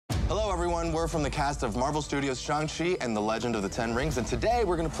everyone. We're from the cast of Marvel Studios' Shang-Chi and the Legend of the Ten Rings, and today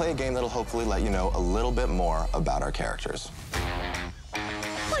we're gonna play a game that'll hopefully let you know a little bit more about our characters.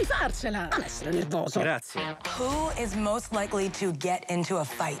 Puoi farcela, non essere nervoso. Grazie. Who is most likely to get into a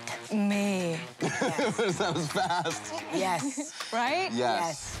fight? Me. Yes. That was fast. Yes. Right?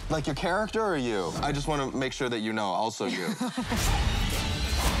 Yes. Like your character or you? I just want to make sure that you know, also you.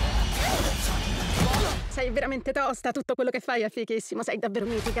 Sei veramente tosta, tutto quello che fai è fighissimo, sei davvero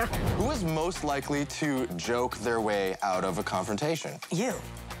mitica. Who is most likely to joke their way out of a confrontation? You.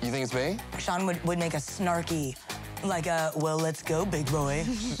 You think it's me? Sean would make a snarky, like a, well, let's go, big boy.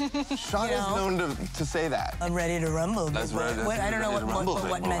 Sean is known to say that. I'm ready to rumble, big That's boy. right. I don't know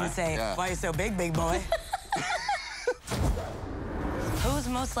what men say. Yeah. Why are you so big boy? Who's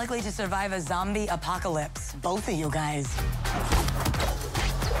most likely to survive a zombie apocalypse? Both of you guys.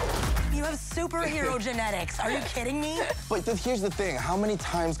 You have superhero genetics. Are you kidding me? But here's the thing. How many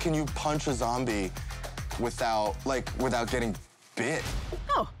times can you punch a zombie without getting bit?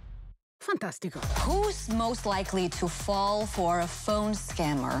 Oh, fantastico. Who's most likely to fall for a phone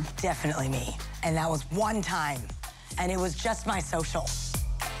scammer? Definitely me. And that was one time. And it was just my social.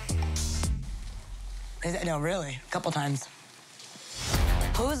 No, really, a couple times.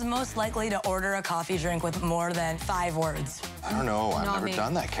 Who's most likely to order a coffee drink with more than 5 words? I don't know. I've never me.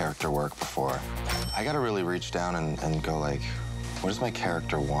 done that character work before. I gotta really reach down and go like, what does my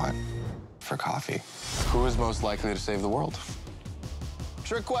character want for coffee? Who is most likely to save the world?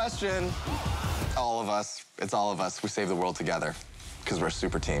 Trick question. All of us. It's all of us. We save the world together because we're a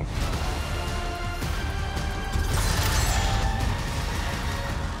super team.